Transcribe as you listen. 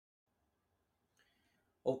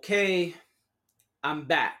Okay, I'm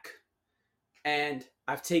back. And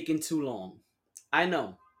I've taken too long. I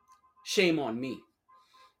know. Shame on me.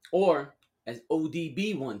 Or, as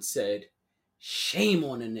ODB once said, shame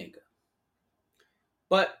on a nigga.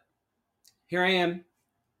 But here I am.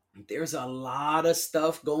 There's a lot of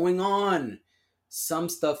stuff going on. Some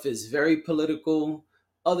stuff is very political,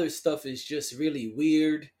 other stuff is just really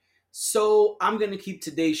weird. So I'm going to keep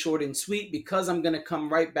today short and sweet because I'm going to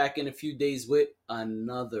come right back in a few days with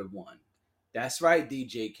another one. That's right,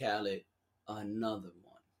 DJ Khaled. Another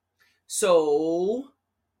one. So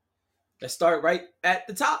let's start right at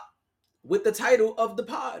the top with the title of the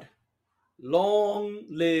pod. Long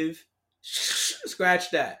live,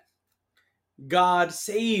 scratch that. God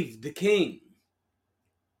save the king.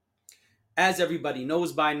 As everybody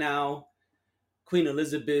knows by now, Queen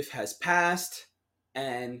Elizabeth has passed,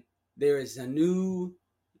 and there is a new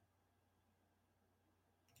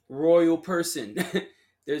royal person.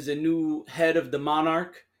 There's a new head of the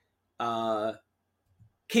monarch, uh,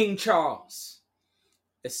 King Charles.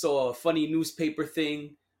 I saw a funny newspaper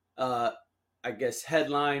thing, uh, I guess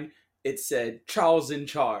headline. It said Charles in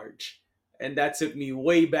charge. And that took me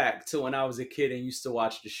way back to when I was a kid and used to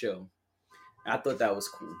watch the show. I thought that was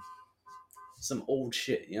cool. Some old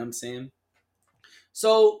shit, you know what I'm saying?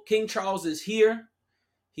 So King Charles is here.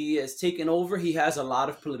 He has taken over. He has a lot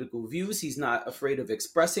of political views. He's not afraid of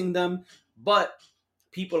expressing them. But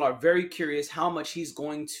people are very curious how much he's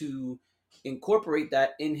going to incorporate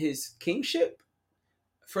that in his kingship,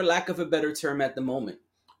 for lack of a better term at the moment.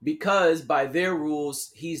 Because by their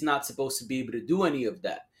rules, he's not supposed to be able to do any of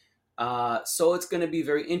that. So it's going to be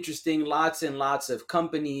very interesting. Lots and lots of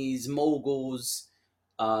companies, moguls,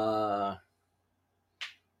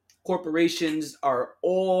 corporations are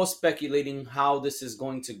all speculating how this is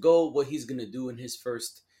going to go, what he's going to do in his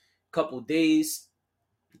first couple days.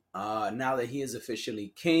 Now that he is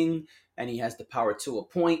officially king and he has the power to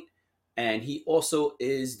appoint, and he also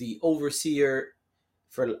is the overseer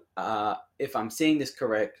for, if I'm saying this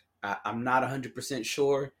correct, I'm not 100%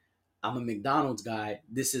 sure. I'm a McDonald's guy.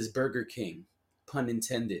 This is Burger King, pun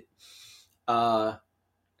intended.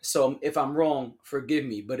 So if I'm wrong, forgive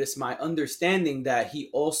me, but it's my understanding that he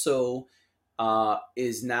also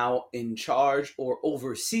is now in charge, or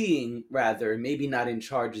overseeing, rather, maybe not in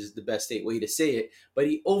charge is the best way to say it, but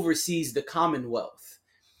he oversees the Commonwealth,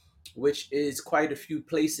 which is quite a few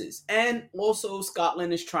places. And also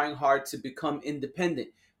Scotland is trying hard to become independent.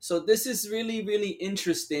 So this is really, really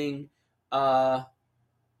interesting for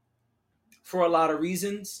a lot of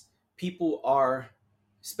reasons. People are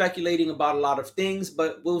speculating about a lot of things,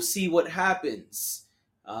 but we'll see what happens.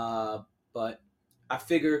 But I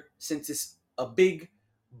figure since it's a big,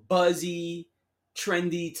 buzzy,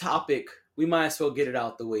 trendy topic, we might as well get it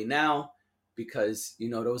out the way now because,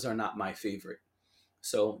 those are not my favorite.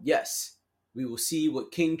 So, yes, we will see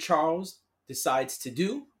what King Charles decides to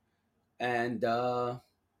do, and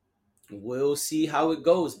we'll see how it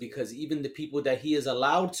goes, because even the people that he is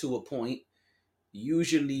allowed to appoint,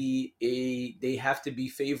 usually they have to be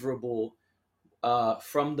favorable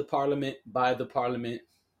from the parliament, by the parliament,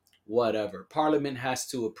 whatever. Parliament has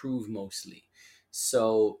to approve mostly.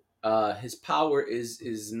 So his power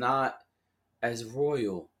is not as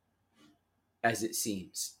royal as it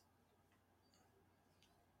seems.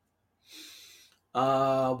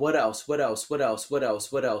 What else? What else? What else? What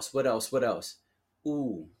else? What else? What else? What else?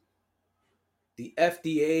 Ooh. The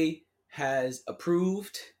FDA has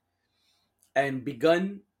approved and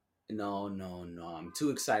begun. No, no, no. I'm too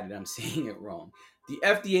excited. I'm saying it wrong. The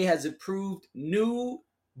FDA has approved new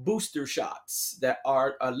booster shots that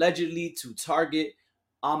are allegedly to target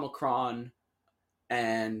Omicron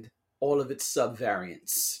and all of its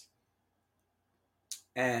subvariants.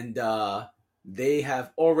 And they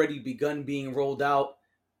have already begun being rolled out.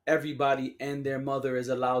 Everybody and their mother is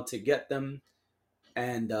allowed to get them.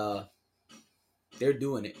 And they're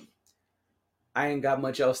doing it. I ain't got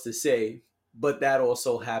much else to say, but that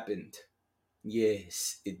also happened.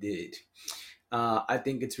 Yes, it did. I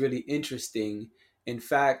think it's really interesting. In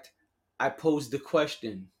fact, I posed the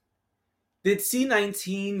question, did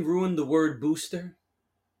C-19 ruin the word booster?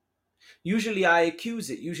 Usually I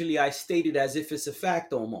accuse it. Usually I state it as if it's a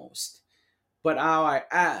fact almost. But now I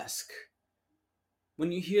ask,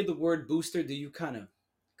 when you hear the word booster, do you kind of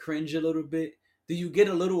cringe a little bit? Do you get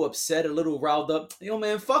a little upset, a little riled up? Yo,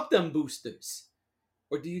 man, fuck them boosters.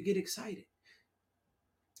 Or do you get excited?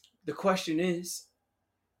 The question is,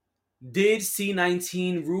 did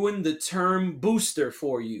C-19 ruin the term booster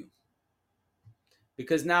for you?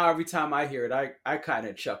 Because now every time I hear it, I kind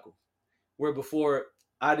of chuckle. Where before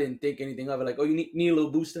I didn't think anything of it. Like, oh, you need a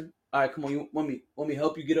little booster? All right, come on, you want me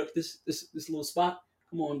help you get up this little spot?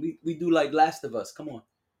 Come on, we do like Last of Us. Come on.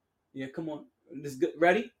 Yeah, come on. This good.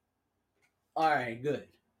 Ready? All right, good.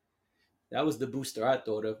 That was the booster I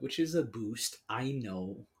thought of, which is a boost. I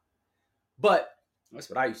know. But that's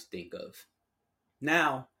what I used to think of.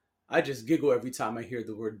 Now, I just giggle every time I hear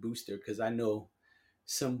the word booster because I know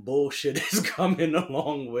some bullshit is coming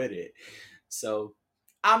along with it. So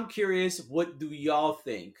I'm curious, what do y'all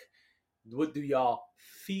think? What do y'all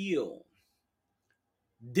feel?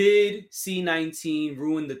 Did C19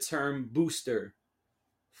 ruin the term booster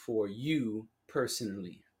for you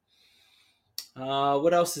personally?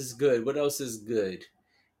 What else is good? What else is good?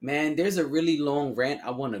 Man, there's a really long rant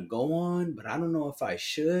I want to go on, but I don't know if I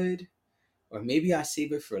should. Or maybe I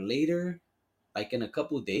save it for later, like in a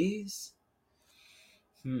couple days.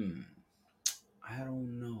 I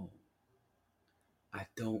don't know. I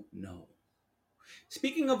don't know.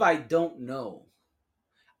 Speaking of I don't know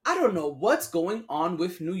what's going on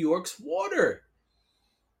with New York's water.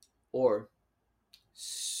 Or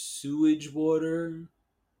sewage water,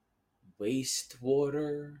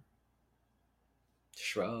 wastewater,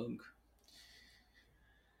 shrug.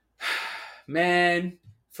 Man,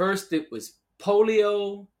 first it was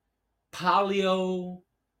polio,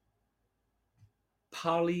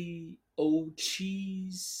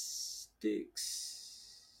 cheese sticks.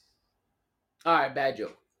 All right, bad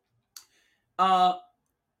joke. Uh,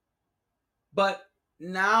 but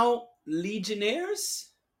now Legionnaires.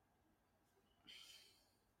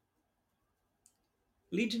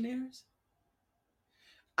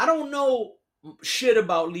 I don't know shit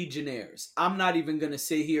about Legionnaires. I'm not even gonna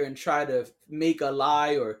sit here and try to make a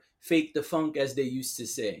lie or fake the funk, as they used to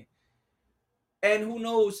say. And who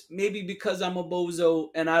knows, maybe because I'm a bozo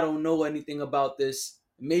and I don't know anything about this,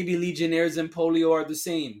 maybe Legionnaires and polio are the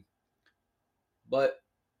same. But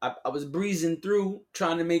I was breezing through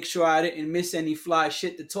trying to make sure I didn't miss any fly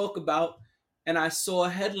shit to talk about. And I saw a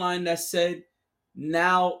headline that said,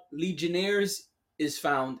 now Legionnaires is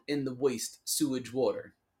found in the waste sewage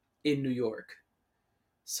water in New York.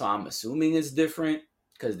 So I'm assuming it's different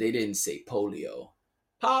because they didn't say polio.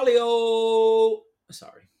 Polio!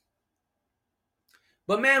 Sorry.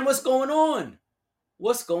 But man, what's going on?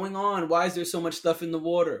 What's going on? Why is there so much stuff in the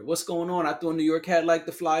water? What's going on? I thought New York had like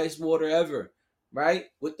the flyest water ever, right?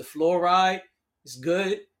 With the fluoride, it's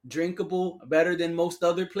good, drinkable, better than most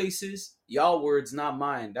other places. Y'all words, not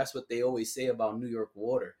mine. That's what they always say about New York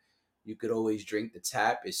water. You could always drink the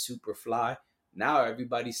tap. It's super fly. Now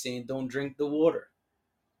everybody's saying don't drink the water.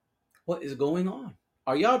 What is going on?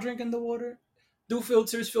 Are y'all drinking the water? Do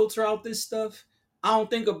filters filter out this stuff? I don't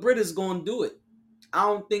think a Brita's going to do it. I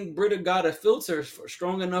don't think Brita got a filter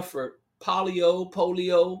strong enough for polio.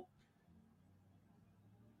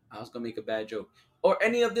 I was going to make a bad joke. Or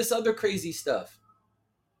any of this other crazy stuff.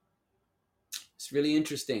 It's really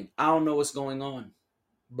interesting. I don't know what's going on,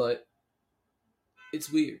 but it's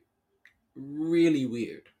weird. Really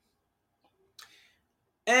weird.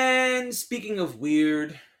 And speaking of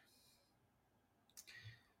weird,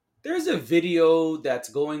 there's a video that's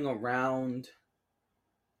going around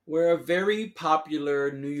where a very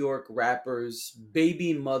popular New York rapper's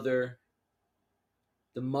baby mother,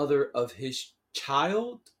 the mother of his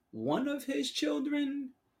child, one of his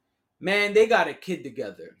children, man, they got a kid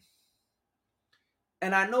together.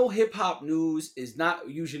 And I know hip hop news is not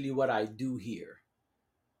usually what I do here,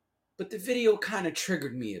 but the video kind of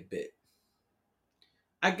triggered me a bit.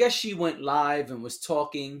 I guess she went live and was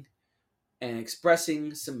talking and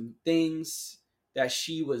expressing some things that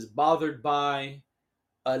she was bothered by.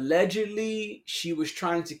 Allegedly, she was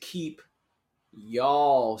trying to keep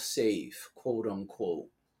y'all safe, quote unquote.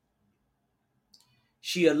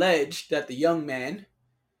 She alleged that the young man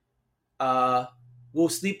will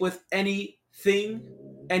sleep with anything,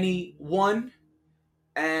 anyone,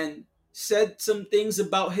 and said some things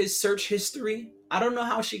about his search history. I don't know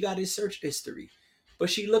how she got his search history,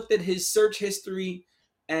 but she looked at his search history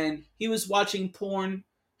and he was watching porn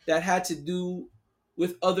that had to do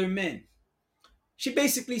with other men. She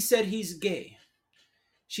basically said he's gay.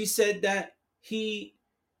 She said that he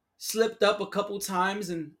slipped up a couple times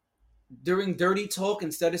and during dirty talk,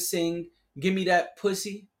 instead of saying, give me that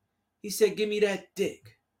pussy, he said, give me that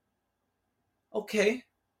dick. Okay.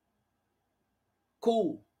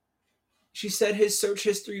 Cool. She said his search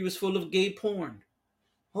history was full of gay porn.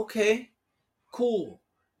 Okay. Cool.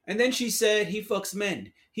 And then she said he fucks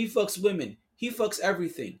men. He fucks women. He fucks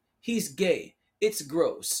everything. He's gay. It's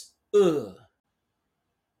gross. Ugh.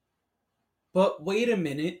 But wait a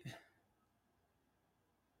minute.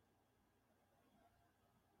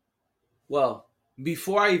 Well,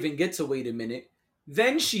 before I even get to wait a minute,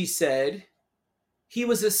 then she said he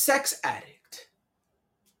was a sex addict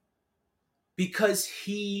because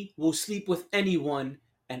he will sleep with anyone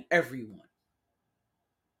and everyone.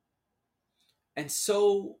 And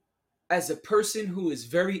so, as a person who is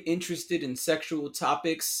very interested in sexual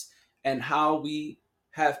topics and how we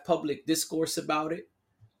have public discourse about it,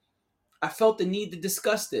 I felt the need to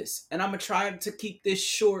discuss this. And I'm going to try to keep this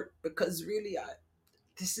short because really,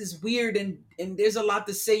 this is weird and there's a lot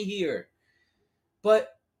to say here. But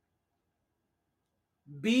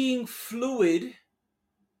being fluid,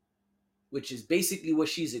 which is basically what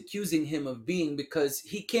she's accusing him of being, because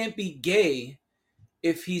he can't be gay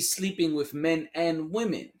if he's sleeping with men and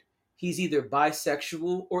women. He's either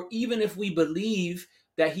bisexual, or even if we believe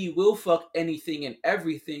that he will fuck anything and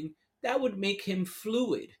everything, that would make him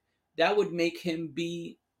fluid. That would make him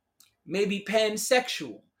be maybe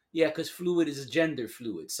pansexual. Yeah, because fluid is gender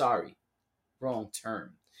fluid. Sorry, wrong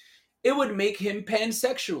term. It would make him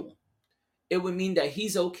pansexual. It would mean that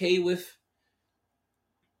he's okay with.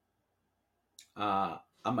 I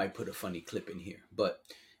might put a funny clip in here, but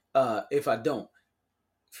if I don't,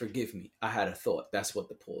 forgive me. I had a thought. That's what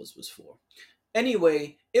the pause was for.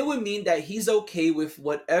 Anyway, it would mean that he's okay with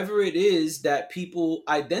whatever it is that people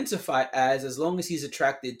identify as long as he's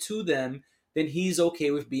attracted to them, then he's okay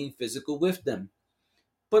with being physical with them.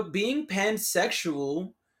 But being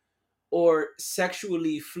pansexual or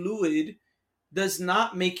sexually fluid does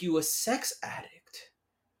not make you a sex addict.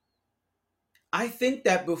 I think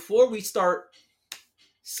that before we start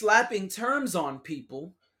slapping terms on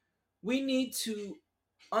people, we need to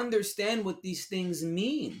understand what these things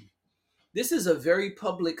mean. This is a very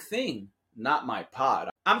public thing, not my pod.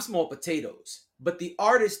 I'm small potatoes, but the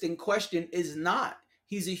artist in question is not.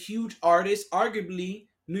 He's a huge artist, arguably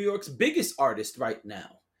New York's biggest artist right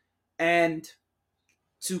now. And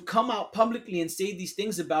to come out publicly and say these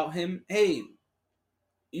things about him, hey,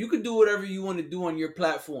 you could do whatever you want to do on your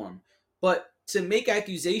platform, but to make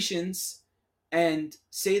accusations and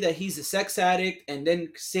say that he's a sex addict and then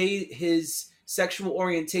say his sexual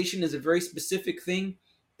orientation is a very specific thing,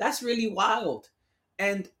 that's really wild.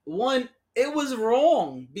 And one, it was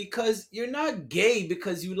wrong, because you're not gay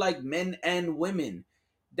because you like men and women.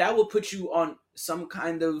 That would put you on some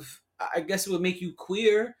kind of, I guess it would make you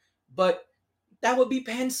queer, but that would be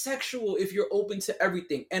pansexual if you're open to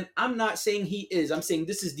everything. And I'm not saying he is. I'm saying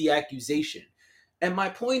this is the accusation. And my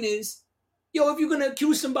point is, if you're going to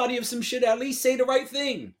accuse somebody of some shit, at least say the right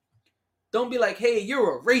thing. Don't be like, hey,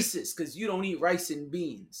 you're a racist because you don't eat rice and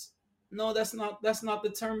beans. No, that's not the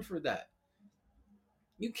term for that.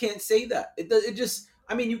 You can't say that. It just,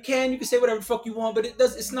 I mean, you can say whatever the fuck you want, but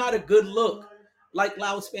it's not a good look. Like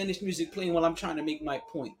loud Spanish music playing while I'm trying to make my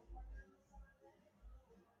point.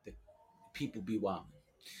 The people be wild.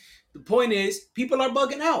 The point is, people are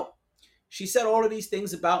bugging out. She said all of these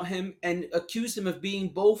things about him and accused him of being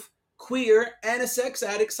both queer and a sex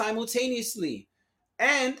addict simultaneously.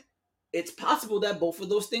 And it's possible that both of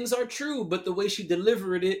those things are true, but the way she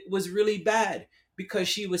delivered it was really bad, because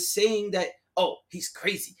she was saying that, oh, he's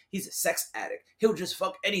crazy. He's a sex addict. He'll just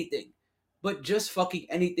fuck anything. But just fucking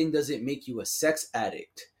anything doesn't make you a sex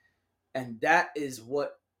addict. And that is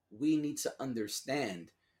what we need to understand.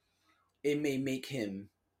 It may make him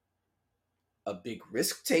a big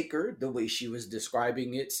risk taker, the way she was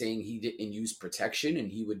describing it, saying he didn't use protection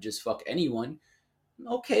and he would just fuck anyone.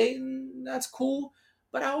 Okay, that's cool.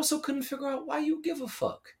 But I also couldn't figure out why you give a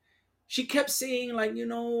fuck. She kept saying, like,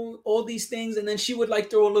 all these things, and then she would, like,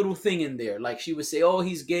 throw a little thing in there. Like, she would say, oh,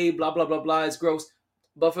 he's gay, blah, blah, blah, blah, it's gross.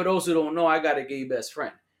 But for those who don't know, I got a gay best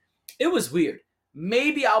friend. It was weird.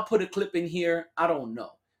 Maybe I'll put a clip in here. I don't know.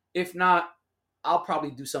 If not, I'll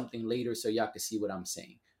probably do something later so y'all can see what I'm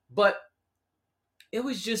saying. But it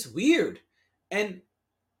was just weird. And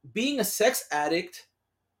being a sex addict,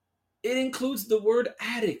 it includes the word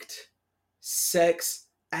addict. Sex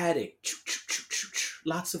addict.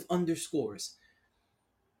 Lots of underscores.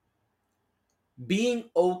 Being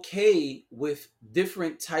okay with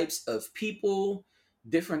different types of people,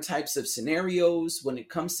 different types of scenarios when it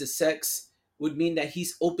comes to sex would mean that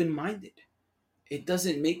he's open-minded. It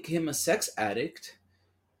doesn't make him a sex addict.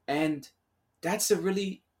 And that's a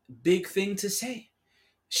really big thing to say.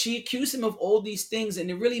 She accused him of all these things, and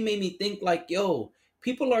it really made me think, like, yo,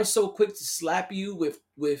 people are so quick to slap you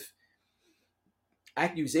with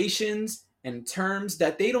accusations and terms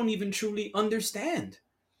that they don't even truly understand.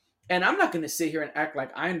 And I'm not going to sit here and act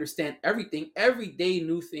like I understand everything. Every day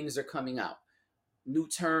new things are coming out. New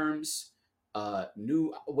terms,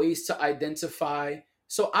 new ways to identify.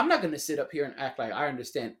 So I'm not going to sit up here and act like I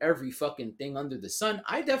understand every fucking thing under the sun.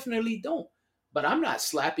 I definitely don't. But I'm not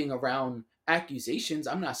slapping around accusations.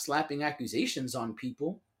 I'm not slapping accusations on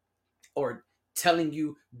people or telling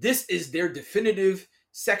you this is their definitive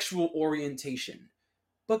sexual orientation.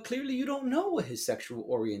 But clearly you don't know what his sexual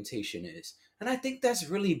orientation is. And I think that's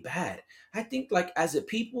really bad. I think like as a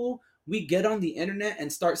people, we get on the internet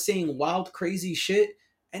and start saying wild, crazy shit,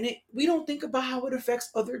 and we don't think about how it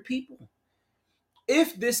affects other people.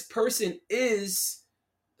 If this person is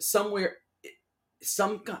somewhere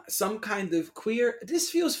some kind of queer, this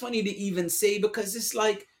feels funny to even say because it's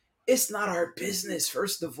like it's not our business,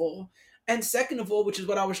 first of all. And second of all, which is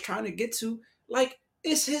what I was trying to get to, like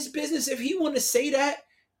it's his business. If he want to say that,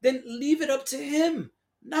 then leave it up to him,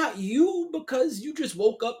 not you, because you just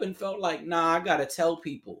woke up and felt like, nah, I gotta tell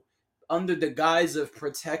people under the guise of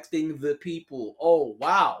protecting the people. Oh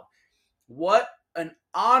wow, what an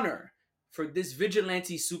honor for this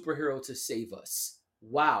vigilante superhero to save us.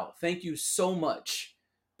 Wow, thank you so much.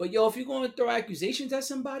 But yo, if you're going to throw accusations at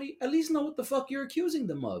somebody, at least know what the fuck you're accusing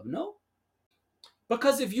them of, no?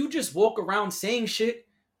 Because if you just walk around saying shit,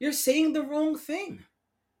 you're saying the wrong thing.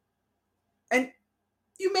 And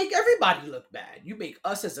you make everybody look bad. You make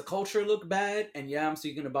us as a culture look bad. And yeah, I'm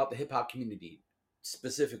speaking about the hip hop community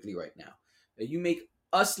specifically right now. You make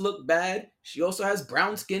us look bad. She also has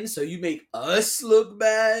brown skin, so you make us look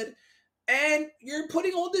bad. And you're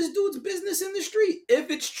putting all this dude's business in the street.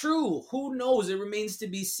 If it's true, who knows? It remains to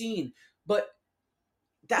be seen. But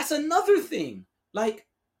that's another thing. Like,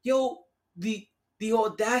 yo, the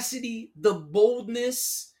audacity, the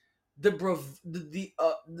boldness, the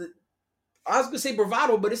I was gonna say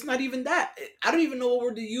bravado, but it's not even that. I don't even know what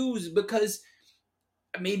word to use because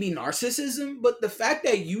maybe narcissism, but the fact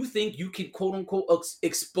that you think you can quote unquote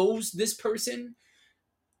expose this person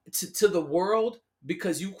to the world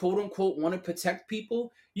because you quote unquote want to protect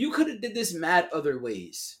people, you could have did this mad other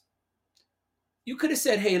ways. You could have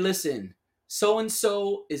said, hey, listen, so and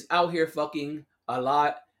so is out here fucking a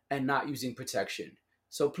lot and not using protection.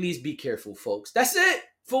 So please be careful, folks. That's it.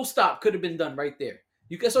 Full stop. Could have been done right there.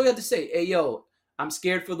 That's all you have to say. Hey, yo, I'm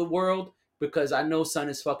scared for the world because I know son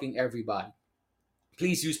is fucking everybody.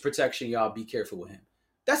 Please use protection, y'all. Be careful with him.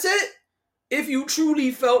 That's it. If you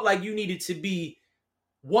truly felt like you needed to be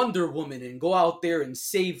Wonder Woman and go out there and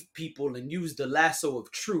save people and use the lasso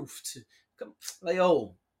of truth to come, like,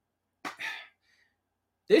 oh,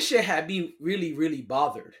 this shit had me really, really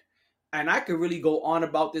bothered. And I could really go on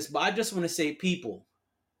about this, but I just want to say, people,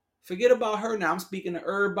 forget about her now. I'm speaking to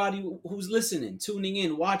everybody who's listening, tuning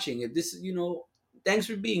in, watching. If this, thanks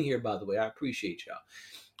for being here, by the way. I appreciate y'all.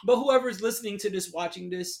 But whoever's listening to this, watching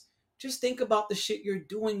this, just think about the shit you're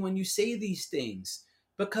doing when you say these things.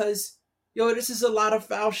 Because, yo, this is a lot of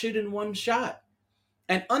foul shit in one shot.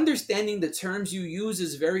 And understanding the terms you use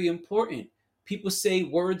is very important. People say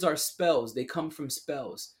words are spells. They come from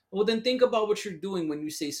spells. Well, then think about what you're doing when you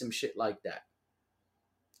say some shit like that.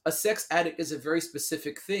 A sex addict is a very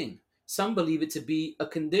specific thing. Some believe it to be a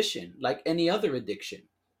condition, like any other addiction.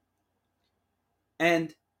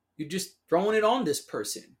 And you're just throwing it on this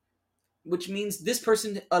person, which means this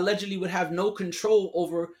person allegedly would have no control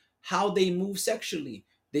over how they move sexually.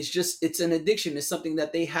 It's an addiction. It's something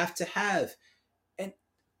that they have to have. And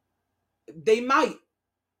they might,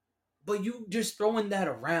 but you just throwing that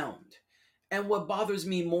around. And what bothers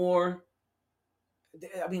me more,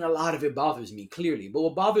 I mean, a lot of it bothers me clearly, but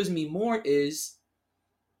what bothers me more is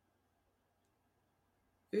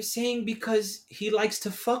you're saying because he likes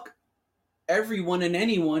to fuck everyone and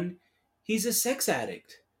anyone, he's a sex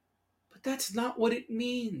addict. But that's not what it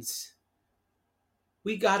means.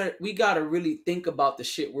 We gotta really think about the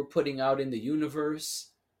shit we're putting out in the universe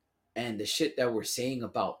and the shit that we're saying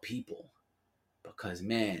about people. Because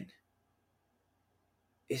man,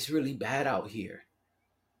 it's really bad out here.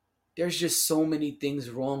 There's just so many things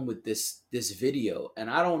wrong with this video, and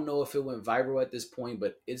I don't know if it went viral at this point,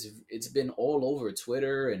 but it's been all over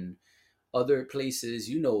Twitter and other places.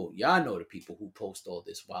 Y'all know the people who post all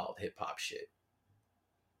this wild hip hop shit.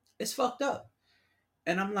 It's fucked up.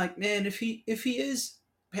 And I'm like, man, if he is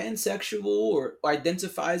pansexual or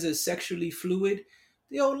identifies as sexually fluid,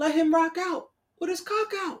 yo, let him rock out with his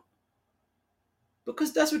cock out.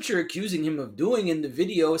 Because that's what you're accusing him of doing in the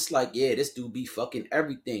video. It's like, yeah, this dude be fucking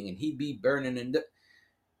everything and he be burning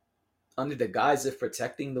under the guise of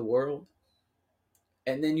protecting the world.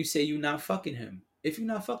 And then you say you're not fucking him. If you're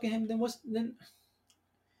not fucking him, then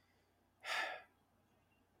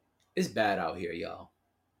it's bad out here, y'all.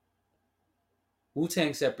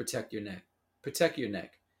 Wu-Tang said protect your neck. Protect your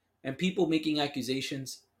neck. And people making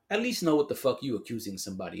accusations, at least know what the fuck you accusing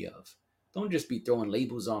somebody of. Don't just be throwing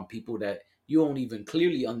labels on people that you don't even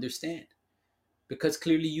clearly understand. Because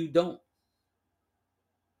clearly you don't.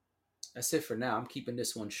 That's it for now. I'm keeping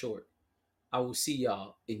this one short. I will see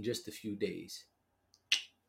y'all in just a few days.